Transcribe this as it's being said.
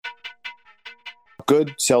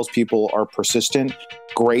good salespeople are persistent.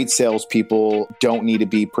 Great salespeople don't need to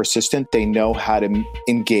be persistent. They know how to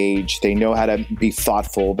engage. They know how to be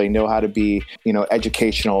thoughtful. They know how to be,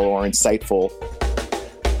 educational or insightful.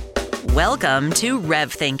 Welcome to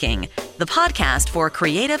Rev Thinking, the podcast for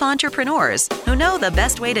creative entrepreneurs who know the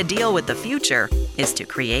best way to deal with the future is to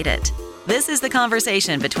create it. This is the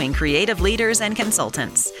conversation between creative leaders and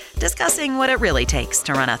consultants, discussing what it really takes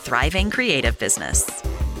to run a thriving creative business.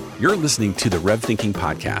 You're listening to the Rev Thinking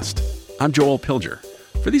podcast. I'm Joel Pilger.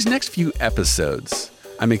 For these next few episodes,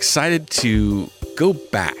 I'm excited to go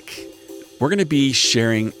back. We're going to be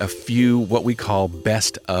sharing a few what we call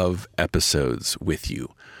best of episodes with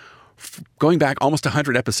you. Going back almost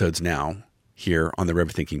 100 episodes now here on the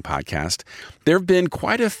Rev Thinking podcast, there have been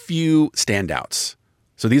quite a few standouts.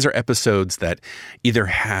 So these are episodes that either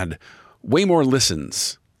had way more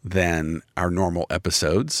listens than our normal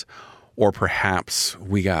episodes, or perhaps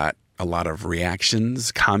we got a lot of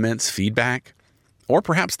reactions, comments, feedback, or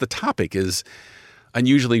perhaps the topic is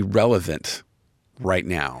unusually relevant right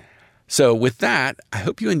now. So with that, I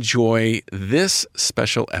hope you enjoy this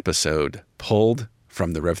special episode pulled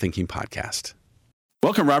from the Rev Thinking podcast.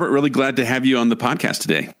 Welcome, Robert. Really glad to have you on the podcast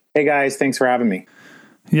today. Hey, guys. Thanks for having me.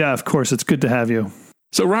 Yeah, of course. It's good to have you.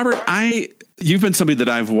 So, Robert, you've been somebody that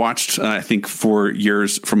I've watched, I think, for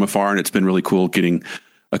years from afar, and it's been really cool getting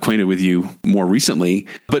acquainted with you more recently.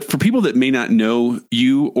 But for people that may not know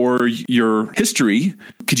you or your history,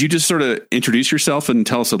 could you just sort of introduce yourself and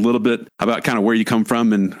tell us a little bit about kind of where you come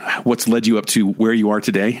from and what's led you up to where you are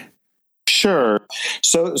today? Sure.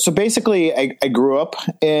 So basically, I grew up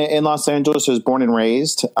in Los Angeles. I was born and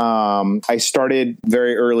raised. I started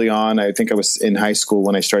very early on. I think I was in high school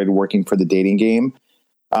when I started working for the dating game.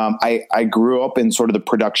 I grew up in sort of the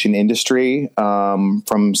production industry,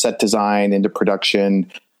 from set design into production,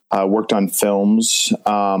 worked on films.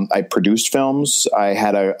 I produced films. I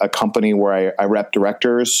had a company where I rep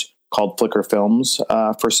directors called Flicker Films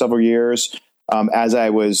for several years. As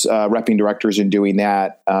I was repping directors and doing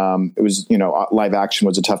that, it was, live action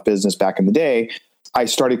was a tough business back in the day. I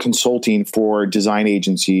started consulting for design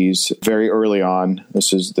agencies very early on.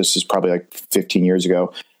 This is probably like 15 years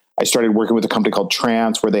ago. I started working with a company called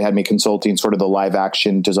Trance, where they had me consulting sort of the live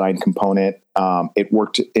action design component. It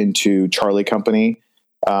worked into Charlie Company.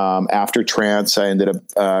 After Trance, I ended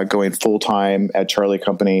up going full time at Charlie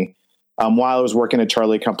Company. While I was working at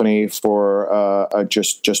Charlie Company for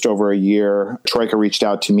just over a year, Troika reached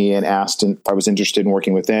out to me and asked if I was interested in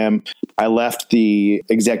working with them. I left the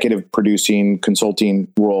executive producing consulting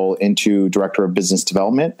role into director of business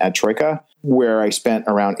development at Troika, where I spent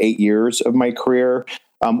around 8 years of my career.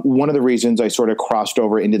 One of the reasons I sort of crossed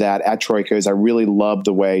over into that at Troika is I really loved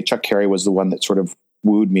the way Chuck Carey was the one that sort of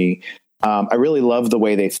wooed me. I really love the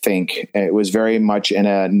way they think. It was very much in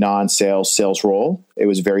a non-sales sales role. It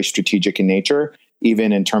was very strategic in nature,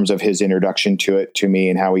 even in terms of his introduction to me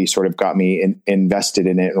and how he sort of got me invested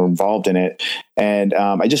in it or involved in it. And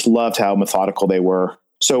I just loved how methodical they were.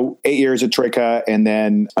 So 8 years at Troika and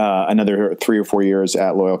then another 3 or 4 years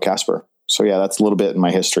at Loyal Casper. So yeah, that's a little bit in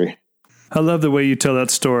my history. I love the way you tell that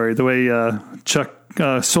story, the way Chuck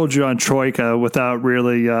sold you on Troika without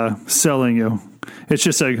really selling you. It's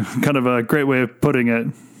just a kind of a great way of putting it.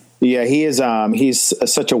 Yeah, he is. He's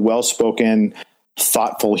such a well-spoken,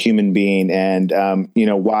 thoughtful human being. And,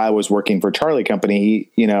 while I was working for Charlie Company,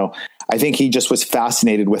 I think he just was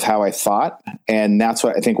fascinated with how I thought. And that's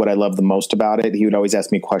what I love the most about it. He would always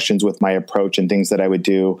ask me questions with my approach and things that I would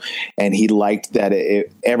do. And he liked that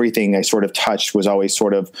everything I sort of touched was always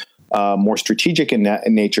sort of more strategic in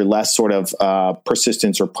nature, less sort of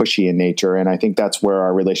persistence or pushy in nature. And I think that's where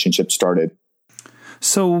our relationship started.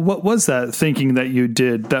 So what was that thinking that you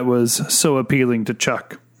did that was so appealing to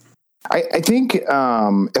Chuck? I think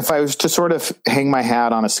if I was to sort of hang my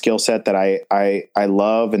hat on a skill set that I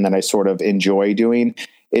love and that I sort of enjoy doing,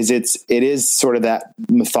 it is sort of that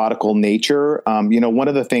methodical nature. One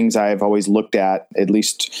of the things I've always looked at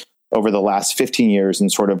least over the last 15 years and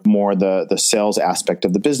sort of more the sales aspect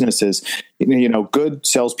of the business is, good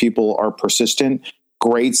salespeople are persistent.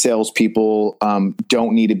 Great salespeople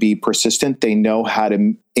don't need to be persistent. They know how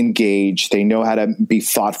to engage. They know how to be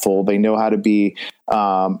thoughtful. They know how to be,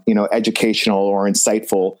 educational or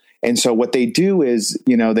insightful. And so what they do is,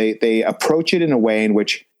 they approach it in a way in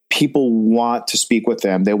which people want to speak with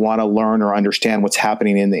them. They want to learn or understand what's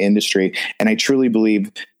happening in the industry. And I truly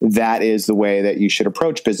believe that is the way that you should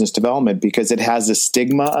approach business development, because it has a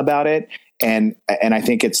stigma about it. And I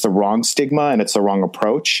think it's the wrong stigma and it's the wrong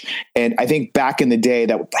approach. And I think back in the day,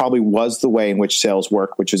 that probably was the way in which sales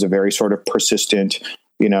work, which is a very sort of persistent,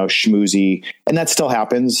 schmoozy, and that still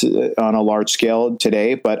happens on a large scale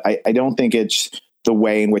today. But I don't think it's the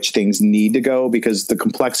way in which things need to go, because the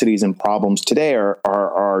complexities and problems today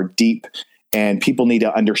are deep, and people need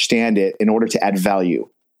to understand it in order to add value.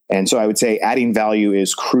 And so I would say adding value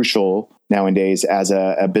is crucial nowadays as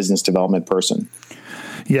a business development person.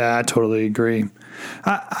 Yeah, I totally agree.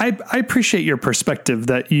 I appreciate your perspective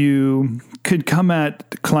that you could come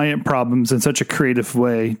at client problems in such a creative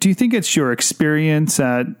way. Do you think it's your experience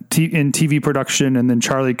in TV production and then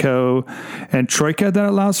Charlie Co. and Troika that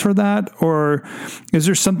allows for that? Or is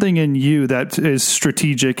there something in you that is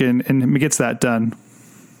strategic and gets that done?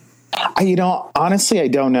 Honestly, I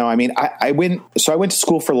don't know. I mean, I went to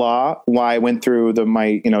school for law while I went through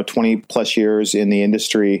my 20 plus years in the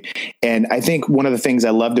industry. And I think one of the things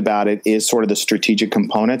I loved about it is sort of the strategic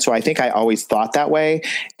component. So I think I always thought that way.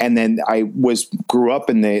 And then I grew up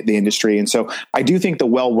in the industry. And so I do think the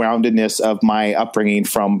well-roundedness of my upbringing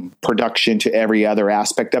from production to every other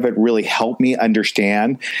aspect of it really helped me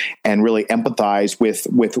understand and really empathize with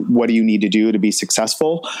what do you need to do to be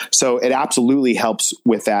successful. So it absolutely helps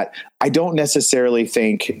with that. I don't necessarily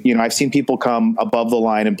think, I've seen people come above the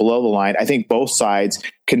line and below the line. I think both sides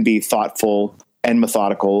can be thoughtful and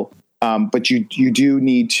methodical. But you do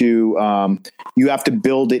need to, you have to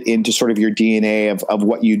build it into sort of your DNA of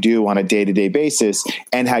what you do on a day-to-day basis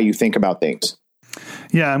and how you think about things.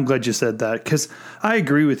 Yeah, I'm glad you said that, because I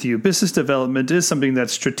agree with you. Business development is something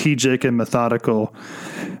that's strategic and methodical.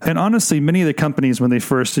 And honestly, many of the companies, when they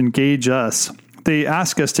first engage us, they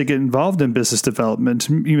ask us to get involved in business development,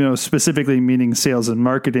 specifically meaning sales and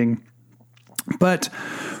marketing. But,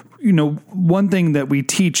 one thing that we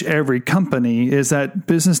teach every company is that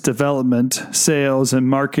business development, sales, and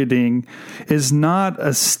marketing is not a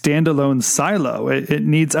standalone silo. It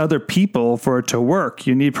needs other people for it to work.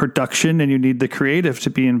 You need production and you need the creative to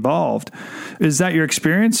be involved. Is that your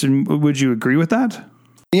experience? And would you agree with that?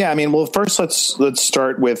 Yeah, I mean, well, first let's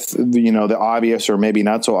start with, the obvious, or maybe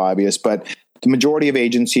not so obvious, but the majority of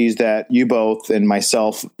agencies that you both and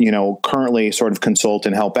myself, currently sort of consult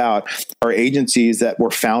and help out are agencies that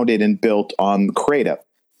were founded and built on creative.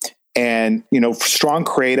 And, strong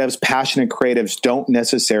creatives, passionate creatives don't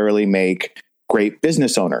necessarily make great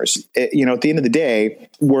business owners. At the end of the day,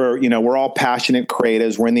 we're all passionate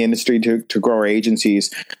creatives. We're in the industry to grow our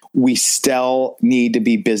agencies. We still need to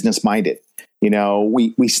be business minded.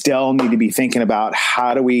 We still need to be thinking about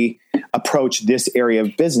how do we approach this area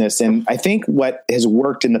of business. And I think what has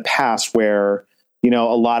worked in the past where, a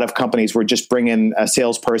lot of companies were just bring in a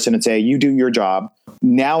salesperson and say, you do your job.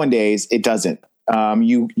 Nowadays, it doesn't.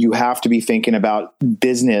 You have to be thinking about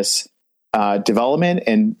business development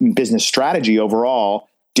and business strategy overall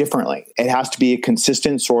differently. It has to be a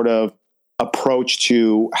consistent sort of approach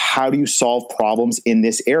to how do you solve problems in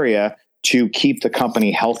this area to keep the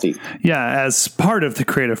company healthy. Yeah, as part of the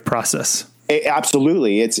creative process.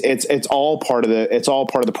 Absolutely. It's all part of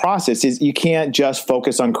the process. You can't just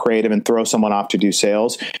focus on creative and throw someone off to do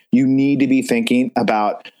sales. You need to be thinking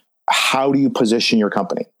about how do you position your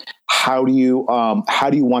company? How do you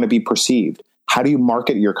want to be perceived? How do you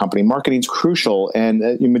market your company? Marketing is crucial, and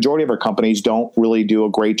the majority of our companies don't really do a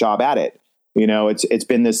great job at it. It's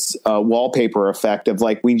been this wallpaper effect of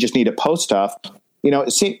we just need to post stuff.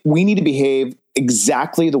 We need to behave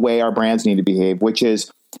exactly the way our brands need to behave, which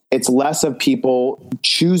is it's less of people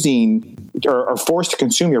choosing or forced to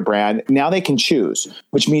consume your brand. Now they can choose,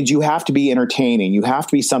 which means you have to be entertaining. You have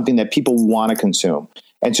to be something that people want to consume.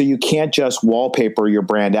 And so you can't just wallpaper your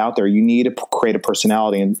brand out there. You need to create a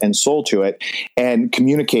personality and soul to it and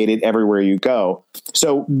communicate it everywhere you go.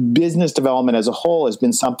 So business development as a whole has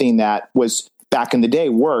been something that was back in the day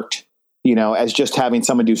worked, as just having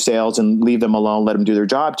someone do sales and leave them alone, let them do their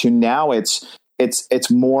job, to now it's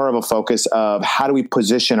more of a focus of how do we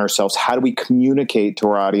position ourselves? How do we communicate to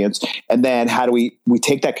our audience? And then how do we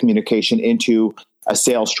take that communication into a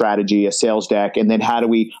sales strategy, a sales deck? And then how do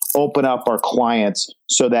we open up our clients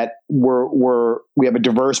so that we have a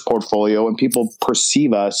diverse portfolio and people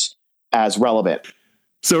perceive us as relevant?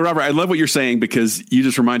 So Robert, I love what you're saying, because you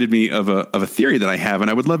just reminded me of a theory that I have, and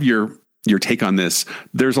I would love your take on this.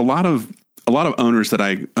 There's a lot of owners that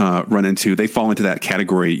I run into. They fall into that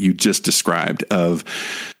category you just described of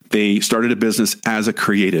they started a business as a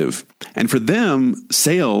creative, and for them,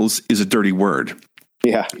 sales is a dirty word.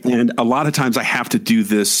 Yeah. And a lot of times I have to do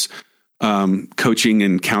this coaching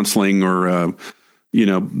and counseling, or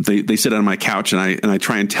they sit on my couch and I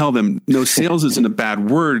try and tell them, no, sales isn't a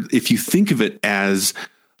bad word if you think of it as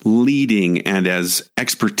leading and as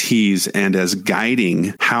expertise and as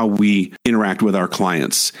guiding how we interact with our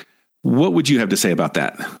clients. What would you have to say about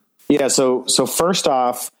that? Yeah. So first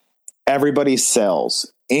off, everybody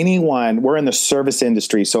sells. anyone, we're in the service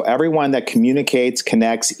industry. So everyone that communicates,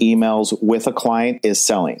 connects, emails with a client is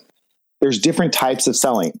selling. There's different types of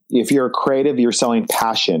selling. If you're a creative, you're selling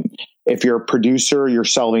passion. If you're a producer, you're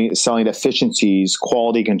selling efficiencies,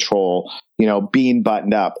 quality control, being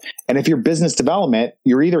buttoned up. And if you're business development,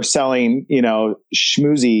 you're either selling,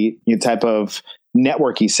 schmoozy type of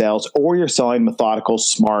networky sales, or you're selling methodical,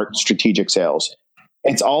 smart, strategic sales.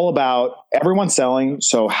 It's all about everyone selling.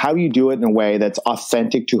 So how do you do it in a way that's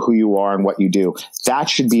authentic to who you are and what you do? That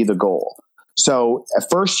should be the goal. So at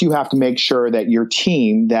first you have to make sure that your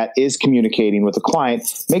team that is communicating with the client,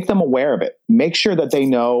 make them aware of it. Make sure that they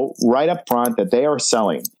know right up front that they are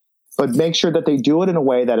selling, but make sure that they do it in a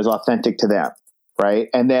way that is authentic to them. Right.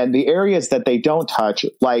 And then the areas that they don't touch,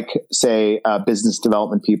 like say business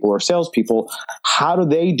development people or salespeople, how do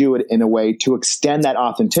they do it in a way to extend that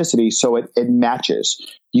authenticity so it matches?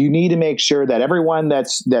 You need to make sure that everyone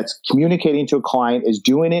that's communicating to a client is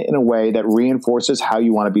doing it in a way that reinforces how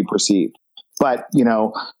you want to be perceived. But,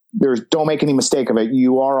 don't make any mistake of it.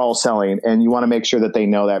 You are all selling, and you want to make sure that they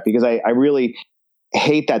know that, because I really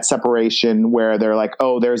hate that separation where they're like,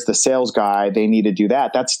 oh, there's the sales guy, they need to do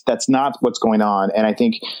that. That's not what's going on. And I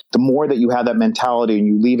think the more that you have that mentality and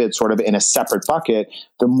you leave it sort of in a separate bucket,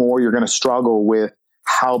 the more you're going to struggle with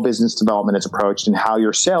how business development is approached and how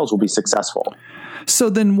your sales will be successful.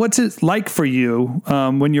 So then what's it like for you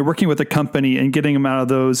when you're working with a company and getting them out of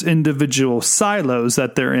those individual silos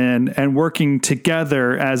that they're in and working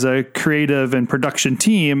together as a creative and production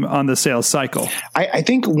team on the sales cycle? I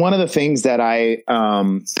think one of the things that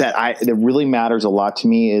that really matters a lot to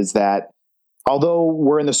me is that although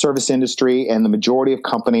we're in the service industry and the majority of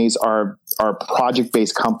companies are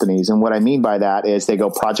project-based companies, and what I mean by that is they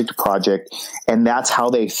go project to project, and that's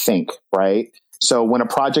how they think, right? So when a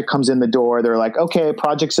project comes in the door, they're like, okay,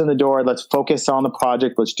 project's in the door. Let's focus on the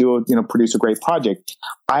project. Let's produce a great project.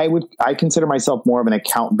 I consider myself more of an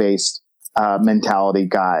account-based mentality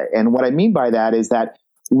guy. And what I mean by that is that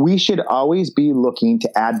we should always be looking to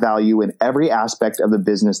add value in every aspect of the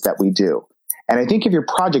business that we do. And I think if you're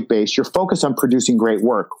project-based, you're focused on producing great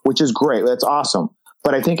work, which is great. That's awesome.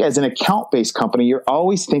 But I think as an account-based company, you're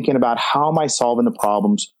always thinking about how am I solving the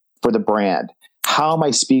problems for the brand? How am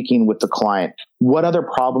I speaking with the client? What other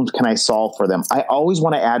problems can I solve for them? I always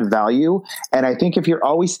want to add value. And I think if you're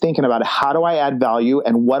always thinking about how do I add value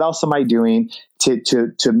and what else am I doing to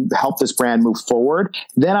help this brand move forward,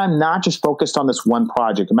 then I'm not just focused on this one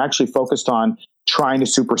project. I'm actually focused on trying to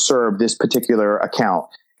super serve this particular account.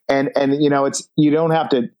 And it's, you don't have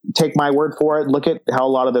to take my word for it. Look at how a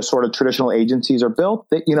lot of the sort of traditional agencies are built.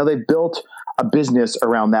 They've built a business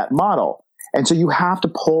around that model. And so you have to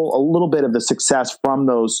pull a little bit of the success from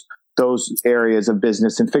those areas of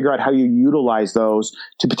business and figure out how you utilize those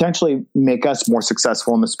to potentially make us more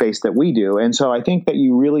successful in the space that we do. And so I think that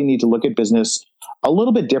you really need to look at business a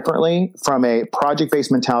little bit differently from a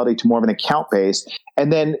project-based mentality to more of an account-based.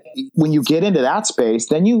 And then when you get into that space,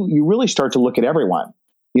 then you really start to look at everyone.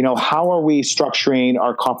 How are we structuring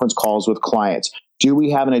our conference calls with clients? Do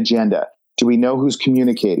we have an agenda? Do we know who's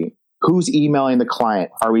communicating? Who's emailing the client?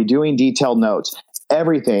 Are we doing detailed notes?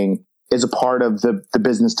 Everything is a part of the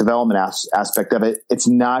business development aspect of it. It's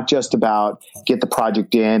not just about get the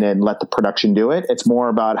project in and let the production do it. It's more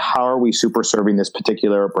about how are we super serving this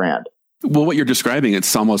particular brand. Well, what you're describing,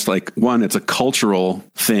 it's almost like it's a cultural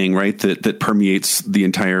thing, right? That permeates the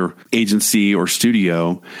entire agency or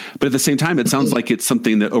studio. But at the same time, it sounds like it's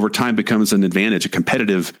something that over time becomes an advantage, a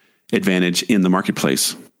competitive advantage in the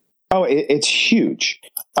marketplace. Oh, it's huge.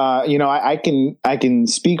 I can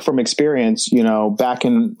speak from experience, back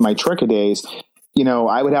in my Troika days,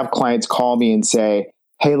 I would have clients call me and say,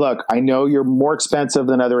 hey, look, I know you're more expensive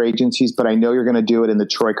than other agencies, but I know you're going to do it in the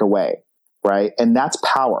Troika way. Right. And that's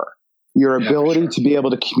power. Your ability to be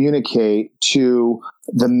able to communicate to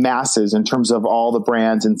the masses in terms of all the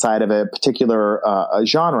brands inside of a particular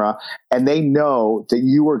genre, and they know that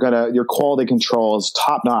your quality control is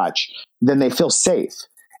top notch, then they feel safe.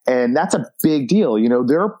 And that's a big deal.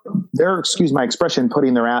 They're, excuse my expression,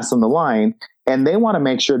 putting their ass on the line, and they want to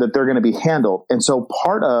make sure that they're going to be handled. And so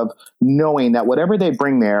part of knowing that whatever they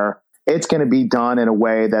bring there, it's going to be done in a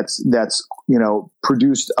way that's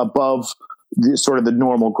produced above the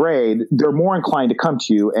normal grade, they're more inclined to come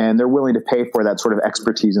to you and they're willing to pay for that sort of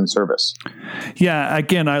expertise and service. Yeah.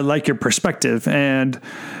 Again, I like your perspective, and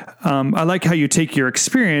I like how you take your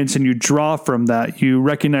experience and you draw from that. You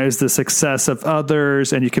recognize the success of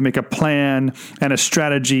others, and you can make a plan and a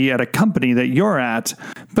strategy at a company that you're at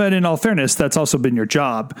But in all fairness, that's also been your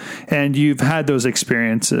job, and you've had those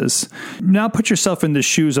experiences. Now put yourself in the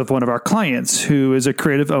shoes of one of our clients who is a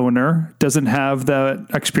creative owner, doesn't have that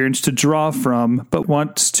experience to draw from, but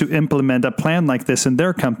wants to implement a plan like this in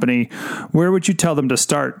their company. Where would you tell them to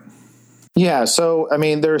start? Yeah. So, I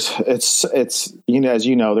mean, it's, as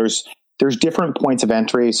you know, there's different points of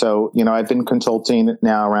entry. So, I've been consulting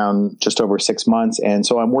now around just over 6 months. And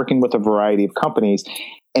so I'm working with a variety of companies,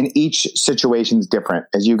 and each situation is different.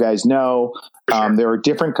 As you guys know, there are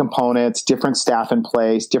different components, different staff in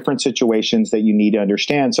place, different situations that you need to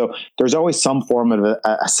understand. So there's always some form of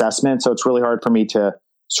assessment. So it's really hard for me to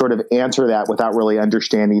sort of answer that without really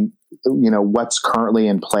understanding, what's currently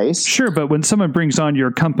in place. Sure, but when someone brings on your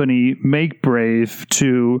company, MakeBrave,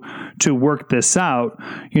 to work this out,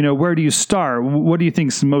 where do you start? What do you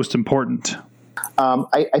think is most important?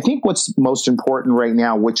 I think what's most important right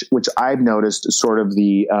now, which I've noticed, is sort of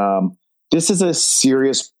this is a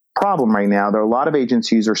serious problem right now. There are a lot of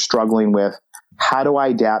agencies are struggling with how do I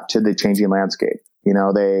adapt to the changing landscape.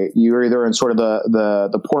 You're either in sort of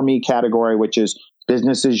the poor me category, which is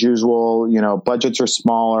business as usual. Budgets are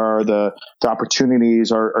smaller. The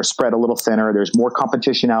opportunities are spread a little thinner. There's more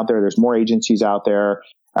competition out there. There's more agencies out there.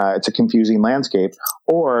 It's a confusing landscape.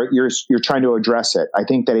 Or you're trying to address it. I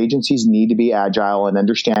think that agencies need to be agile and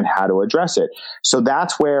understand how to address it. So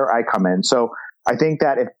that's where I come in. So I think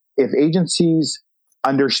that if agencies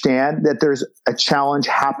understand that there's a challenge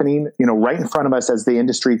happening, right in front of us as the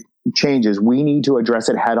industry changes, we need to address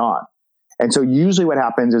it head on. And so usually what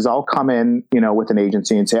happens is I'll come in, with an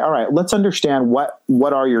agency and say, all right, let's understand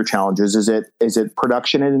what are your challenges? Is it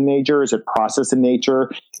production in nature? Is it process in nature?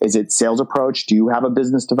 Is it sales approach? Do you have a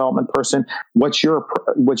business development person? What's your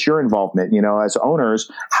involvement? As owners,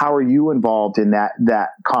 how are you involved in that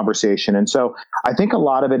conversation? And so I think a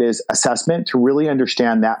lot of it is assessment to really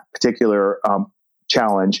understand that particular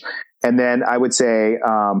challenge. And then I would say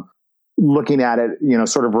looking at it,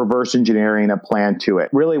 sort of reverse engineering a plan to it.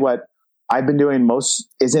 Really what I've been doing most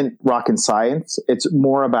isn't rocket science. It's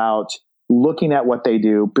more about looking at what they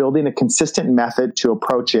do, building a consistent method to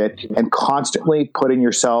approach it, and constantly putting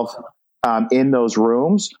yourself in those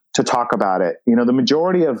rooms to talk about it. The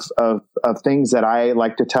majority of things that I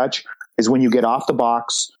like to touch is when you get off the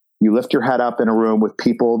box, you lift your head up in a room with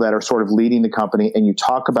people that are sort of leading the company, and you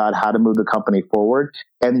talk about how to move the company forward.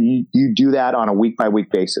 And you do that on a week by week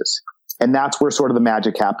basis. And that's where sort of the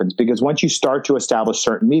magic happens, because once you start to establish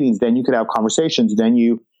certain meetings, then you could have conversations, then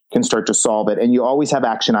you can start to solve it. And you always have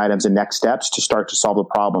action items and next steps to start to solve the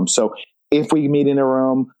problem. So if we meet in a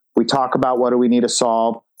room, we talk about what do we need to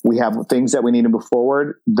solve, we have things that we need to move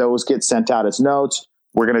forward, those get sent out as notes.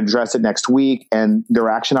 We're going to address it next week. And there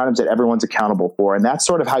are action items that everyone's accountable for. And that's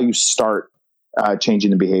sort of how you start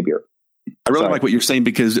changing the behavior. I really like what you're saying,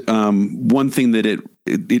 because one thing that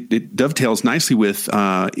it dovetails nicely with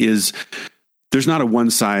is there's not a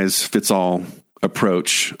one size fits all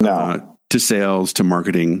approach to sales, to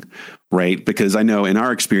marketing, right? Because I know in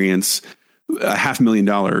our experience, a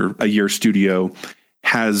 $500,000 a year studio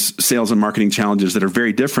has sales and marketing challenges that are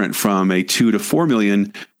very different from a $2 to $4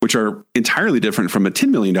 million, which are entirely different from a $10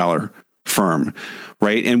 million firm,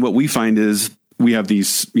 right? And what we find is we have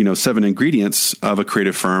these 7 ingredients of a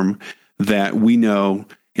creative firm that we know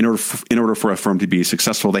in order for a firm to be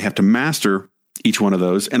successful, they have to master each one of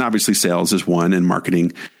those. And obviously sales is one, and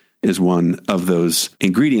marketing is one of those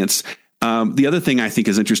ingredients. The other thing I think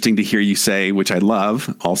is interesting to hear you say, which I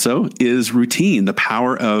love also, is routine, the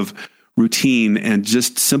power of routine and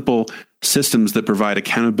just simple systems that provide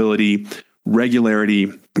accountability,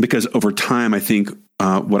 regularity, because over time, I think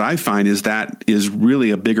what I find is that is really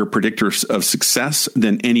a bigger predictor of success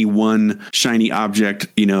than any one shiny object,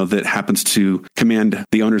 that happens to command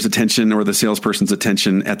the owner's attention or the salesperson's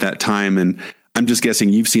attention at that time. And I'm just guessing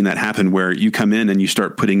you've seen that happen, where you come in and you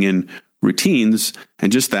start putting in routines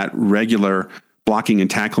and just that regular blocking and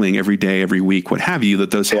tackling every day, every week, what have you,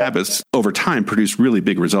 that those habits over time produce really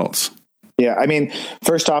big results. Yeah. I mean,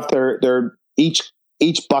 first off, they're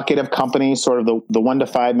each bucket of companies, sort of the 1 to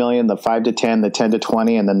 5 million, the 5 to 10, the 10 to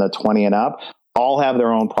 20, and then the 20 and up, all have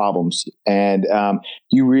their own problems. And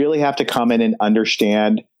you really have to come in and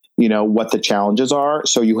understand, what the challenges are.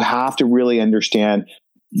 So you have to really understand,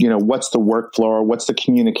 what's the workflow, what's the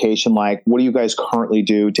communication like? What do you guys currently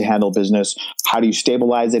do to handle business? How do you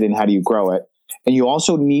stabilize it and how do you grow it? And you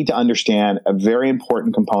also need to understand a very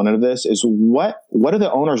important component of this is what do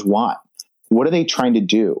the owners want? What are they trying to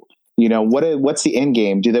do? What's the end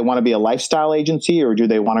game? Do they want to be a lifestyle agency, or do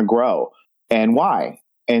they want to grow, and why?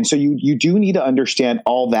 And so you do need to understand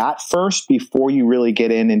all that first before you really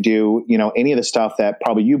get in and do, any of the stuff that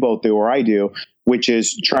probably you both do or I do, which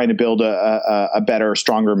is trying to build a better,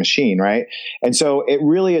 stronger machine, right? And so it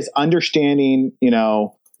really is understanding,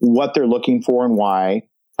 what they're looking for and why,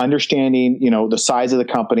 understanding, the size of the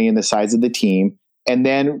company and the size of the team. And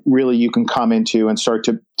then really you can come into and start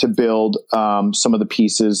to build some of the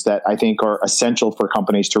pieces that I think are essential for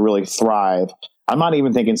companies to really thrive. I'm not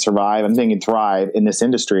even thinking survive. I'm thinking thrive in this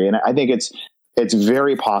industry. And I think it's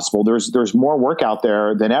very possible. There's more work out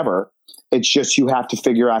there than ever. It's just you have to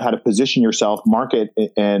figure out how to position yourself, market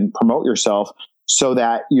and promote yourself so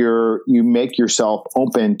that you make yourself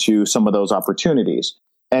open to some of those opportunities.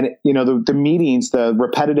 And, the meetings, the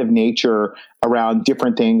repetitive nature around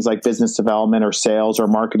different things like business development or sales or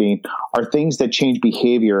marketing are things that change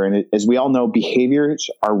behavior. And as we all know, behaviors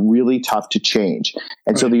are really tough to change.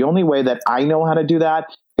 And so the only way that I know how to do that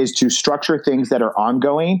is to structure things that are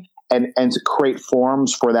ongoing and to create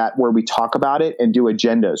forums for that where we talk about it and do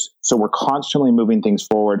agendas. So we're constantly moving things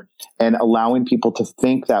forward and allowing people to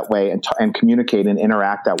think that way and communicate and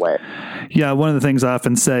interact that way. Yeah, one of the things I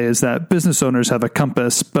often say is that business owners have a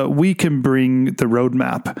compass, but we can bring the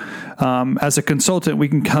roadmap. As a consultant, we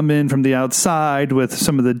can come in from the outside with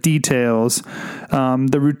some of the details,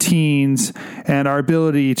 the routines, and our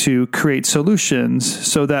ability to create solutions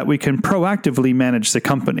so that we can proactively manage the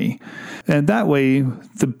company. And that way,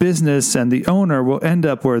 the business and the owner will end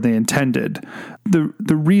up where they intended.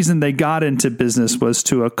 The reason they got into business was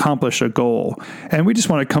to accomplish a goal. And we just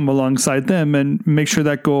want to come alongside them and make sure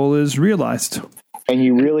that goal is realized. And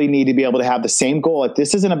you really need to be able to have the same goal.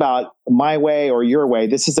 This isn't about my way or your way.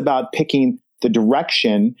 This is about picking the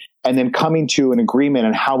direction and then coming to an agreement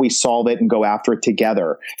on how we solve it and go after it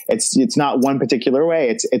together. It's not one particular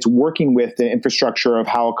way. It's working with the infrastructure of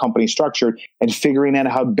how a company's structured and figuring out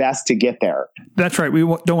how best to get there. That's right. We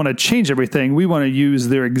don't want to change everything. We want to use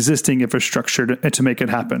their existing infrastructure to make it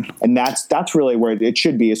happen. And that's really where it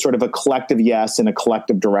should be, is sort of a collective yes and a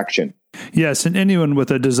collective direction. Yes, and anyone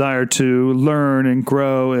with a desire to learn and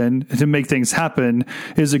grow and to make things happen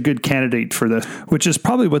is a good candidate for this, which is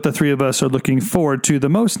probably what the three of us are looking forward to the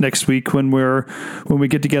most next week when we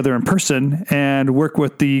get together in person and work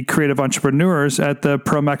with the creative entrepreneurs at the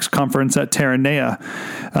Promex conference at Terranea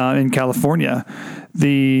in California.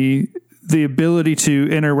 The ability to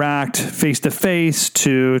interact face-to-face,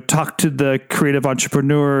 to talk to the creative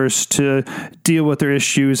entrepreneurs, to deal with their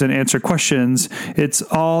issues and answer questions. It's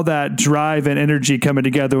all that drive and energy coming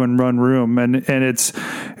together in one room. And it's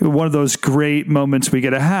one of those great moments we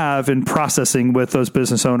get to have in processing with those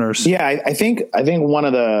business owners. Yeah, I think one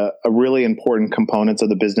of the really important components of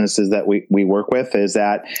the businesses that we work with is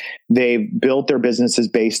that they've built their businesses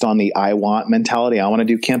based on the I want mentality. I want to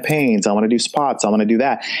do campaigns. I want to do spots. I want to do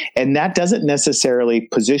that. And that doesn't necessarily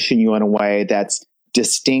position you in a way that's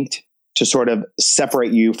distinct to sort of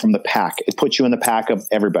separate you from the pack. It puts you in the pack of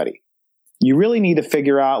everybody. You really need to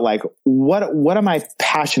figure out, like, what am I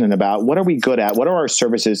passionate about? What are we good at? What are our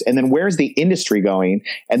services? And then where's the industry going?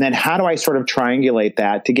 And then how do I sort of triangulate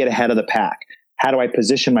that to get ahead of the pack? How do I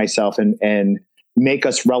position myself and make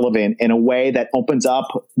us relevant in a way that opens up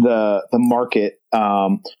the market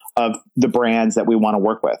of the brands that we want to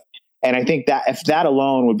work with? And I think that if that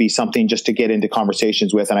alone would be something just to get into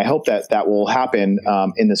conversations with, and I hope that will happen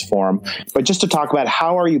in this forum, but just to talk about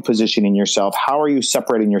how are you positioning yourself? How are you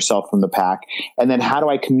separating yourself from the pack? And then how do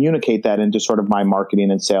I communicate that into sort of my marketing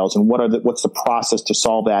and sales? And what's the process to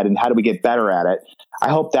solve that? And how do we get better at it? I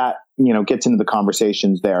hope that, gets into the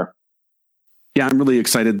conversations there. Yeah, I'm really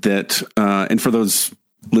excited that, and for those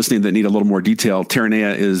listening that need a little more detail,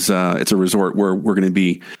 Terranea is, it's a resort where we're going to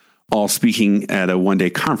be all speaking at a one-day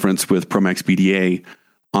conference with Promex BDA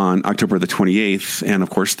on October the 28th. And of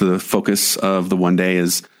course, the focus of the one day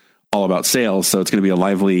is all about sales. So it's going to be a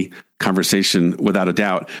lively conversation without a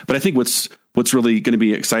doubt. But I think what's really going to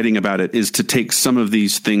be exciting about it is to take some of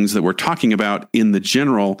these things that we're talking about in the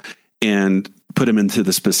general and put them into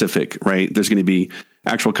the specific, right? There's going to be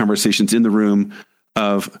actual conversations in the room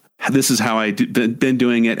of, this is how I've been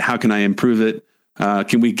doing it. How can I improve it?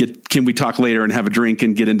 Can we talk later and have a drink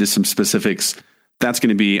and get into some specifics? That's going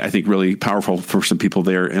to be, I think, really powerful for some people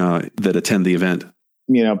there that attend the event.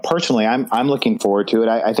 Personally, I'm looking forward to it.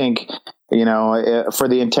 I think, for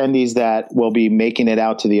the attendees that will be making it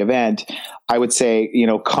out to the event, I would say,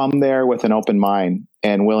 come there with an open mind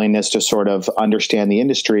and willingness to sort of understand the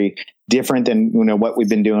industry different than, what we've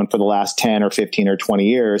been doing for the last 10 or 15 or 20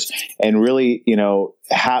 years, and really,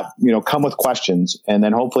 come with questions, and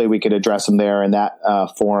then hopefully we could address them there in that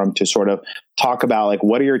forum to sort of talk about, like,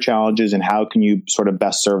 what are your challenges and how can you sort of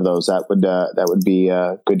best serve those? That would be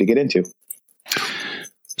good to get into.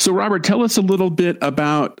 So, Robert, tell us a little bit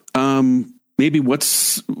about maybe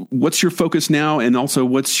what's your focus now, and also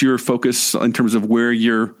what's your focus in terms of where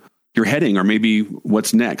you're heading, or maybe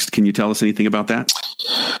what's next? Can you tell us anything about that?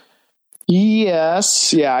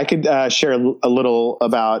 Yes. Yeah, I could share a little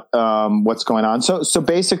about what's going on. So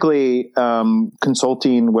basically,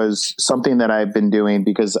 consulting was something that I've been doing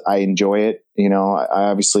because I enjoy it. You know, I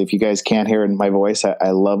obviously, if you guys can't hear in my voice,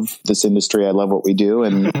 I love this industry. I love what we do.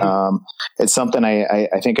 And it's something I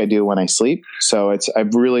think I do when I sleep. So I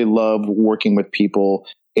really love working with people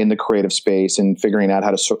in the creative space and figuring out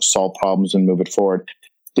how to solve problems and move it forward.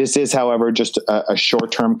 This is, however, just a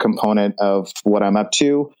short-term component of what I'm up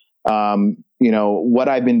to. What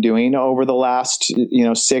I've been doing over the last,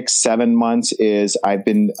 6-7 months is I've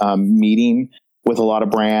been meeting with a lot of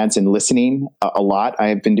brands and listening a lot.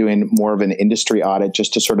 I've been doing more of an industry audit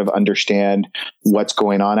just to sort of understand what's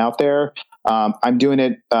going on out there. I'm doing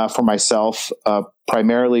it for myself,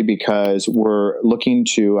 primarily because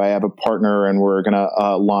I have a partner and we're going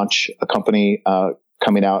to launch a company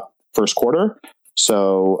coming out first quarter.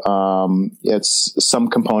 So it's some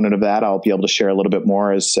component of that. I'll be able to share a little bit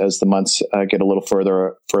more as the months get a little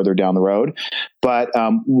further down the road. But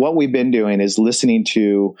what we've been doing is listening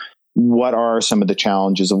to what are some of the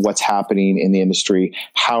challenges of what's happening in the industry.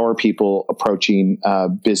 How are people approaching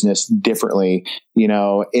business differently?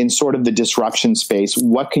 In sort of the disruption space,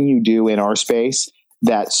 what can you do in our space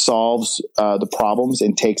that solves the problems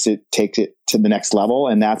and takes it to the next level?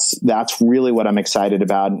 And that's really what I'm excited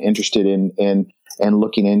about and interested in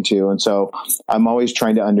looking into. And so I'm always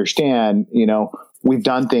trying to understand, we've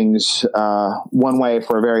done things one way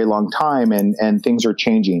for a very long time, and things are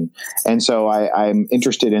changing. And so I'm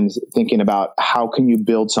interested in thinking about how can you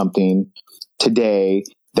build something today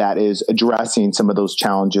that is addressing some of those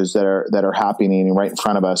challenges that are happening right in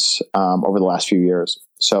front of us over the last few years.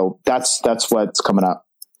 So that's what's coming up.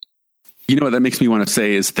 You know what that makes me want to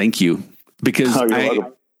say is thank you, because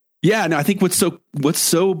I think what's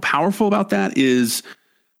so powerful about that is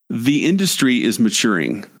the industry is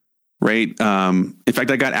maturing, right? In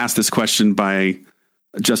fact, I got asked this question by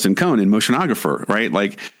Justin Cohn in Motionographer, right?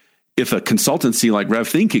 Like, if a consultancy like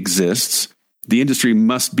RevThink exists, the industry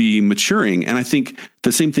must be maturing. And I think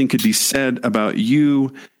the same thing could be said about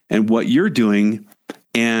you and what you're doing.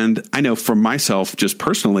 And I know for myself, just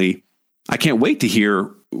personally, I can't wait to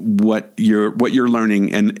hear what you're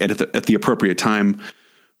learning, and at the appropriate time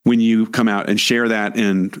when you come out and share that,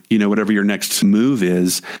 and whatever your next move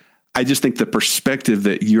is. I just think the perspective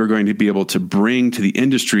that you're going to be able to bring to the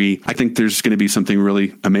industry, I think there's going to be something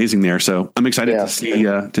really amazing there. So I'm excited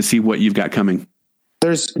to see what you've got coming.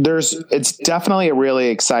 It's definitely a really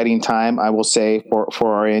exciting time, I will say,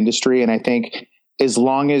 for our industry. And I think as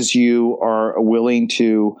long as you are willing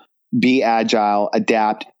to be agile,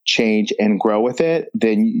 adapt, change, and grow with it,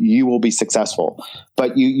 then you will be successful.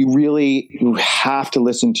 But you have to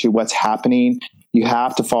listen to what's happening. You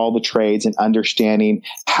have to follow the trades and understanding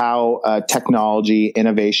how technology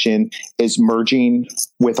innovation is merging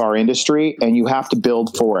with our industry, and you have to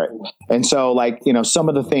build for it. And so, some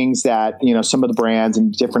of the things that, some of the brands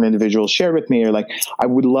and different individuals shared with me are like, I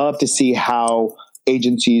would love to see how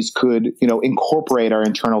agencies could, incorporate our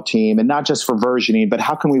internal team, and not just for versioning, but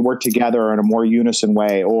how can we work together in a more unison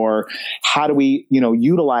way? Or how do we,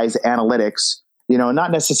 utilize analytics,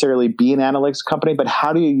 not necessarily be an analytics company, but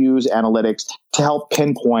how do you use analytics to help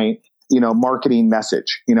pinpoint, marketing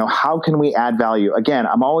message? How can we add value? Again,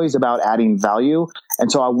 I'm always about adding value.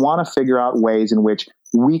 And so I want to figure out ways in which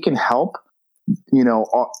we can help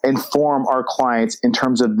inform our clients in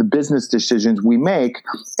terms of the business decisions we make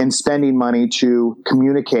in spending money to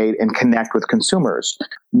communicate and connect with consumers.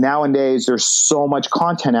 Nowadays, there's so much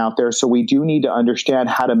content out there, so we do need to understand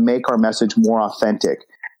how to make our message more authentic,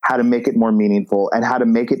 how to make it more meaningful, and how to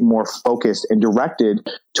make it more focused and directed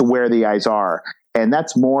to where the eyes are. And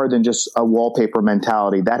that's more than just a wallpaper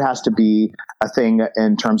mentality. That has to be a thing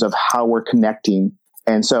in terms of how we're connecting.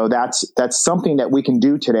 And so that's something that we can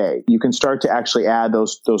do today. You can start to actually add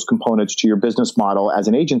those components to your business model as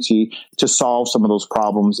an agency to solve some of those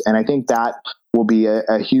problems. And I think that will be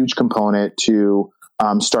a huge component to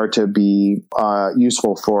start to be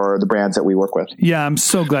useful for the brands that we work with. Yeah, I'm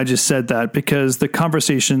so glad you said that, because the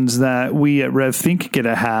conversations that we at RevThink get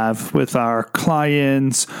to have with our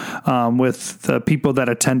clients, with the people that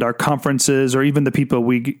attend our conferences, or even the people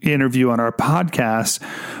we interview on our podcast,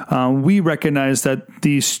 we recognize that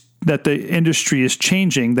the industry is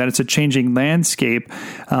changing, that it's a changing landscape,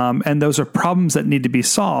 and those are problems that need to be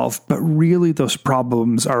solved. But really, those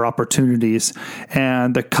problems are opportunities,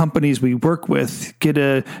 and the companies we work with get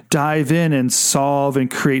to dive in and solve and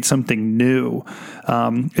create something new.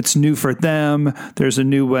 It's new for them. There's a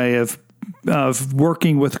new way of of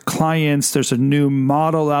working with clients. There's a new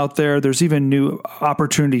model out there. There's even new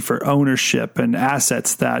opportunity for ownership and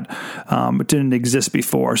assets that didn't exist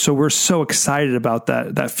before. So we're so excited about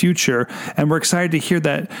that future, and we're excited to hear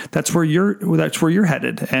that that's where you're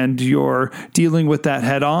headed, and you're dealing with that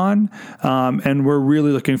head on. And we're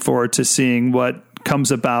really looking forward to seeing what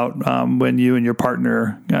comes about when you and your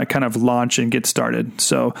partner kind of launch and get started.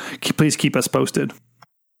 So please keep us posted.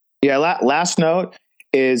 Yeah. Last note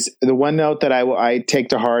is the one note that I take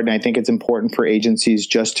to heart, and I think it's important for agencies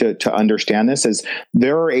just to understand this, is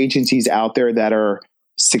there are agencies out there that are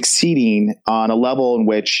succeeding on a level in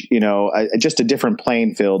which, just a different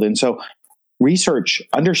playing field. And so research,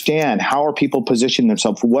 understand how are people positioning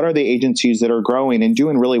themselves? What are the agencies that are growing and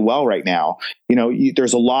doing really well right now?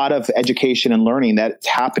 There's a lot of education and learning that's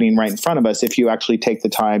happening right in front of us if you actually take the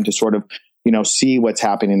time to sort of see what's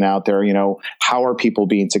happening out there. How are people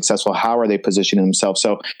being successful? How are they positioning themselves?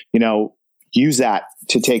 So, use that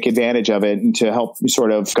to take advantage of it and to help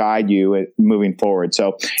sort of guide you moving forward.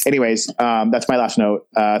 So anyways, that's my last note.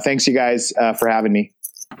 Thanks you guys for having me.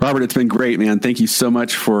 Robert, it's been great, man. Thank you so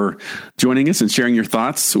much for joining us and sharing your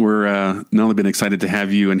thoughts. We're not only been excited to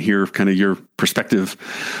have you and hear kind of your perspective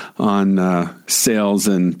on sales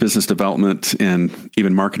and business development and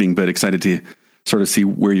even marketing, but excited to sort of see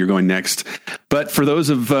where you're going next. But for those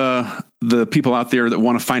of the people out there that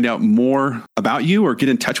want to find out more about you or get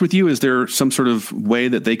in touch with you, is there some sort of way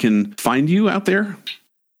that they can find you out there?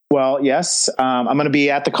 Well, yes. I'm going to be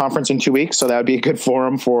at the conference in 2 weeks, so that would be a good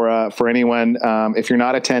forum for anyone. If you're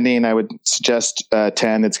not attending, I would suggest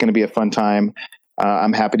attend. It's going to be a fun time.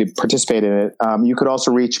 I'm happy to participate in it. You could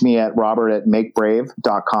also reach me at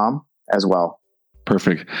robert@makebrave.com as well.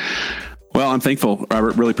 Perfect. Well, I'm thankful,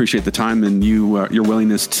 Robert. Really appreciate the time and your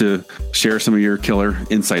willingness to share some of your killer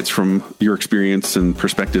insights from your experience and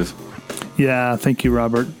perspective. Yeah, thank you,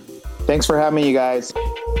 Robert. Thanks for having me, you guys.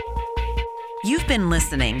 You've been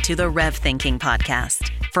listening to the Rev Thinking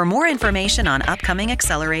Podcast. For more information on upcoming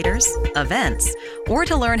accelerators, events, or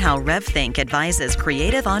to learn how RevThink advises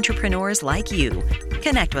creative entrepreneurs like you,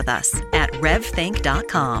 connect with us at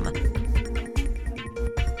revthink.com.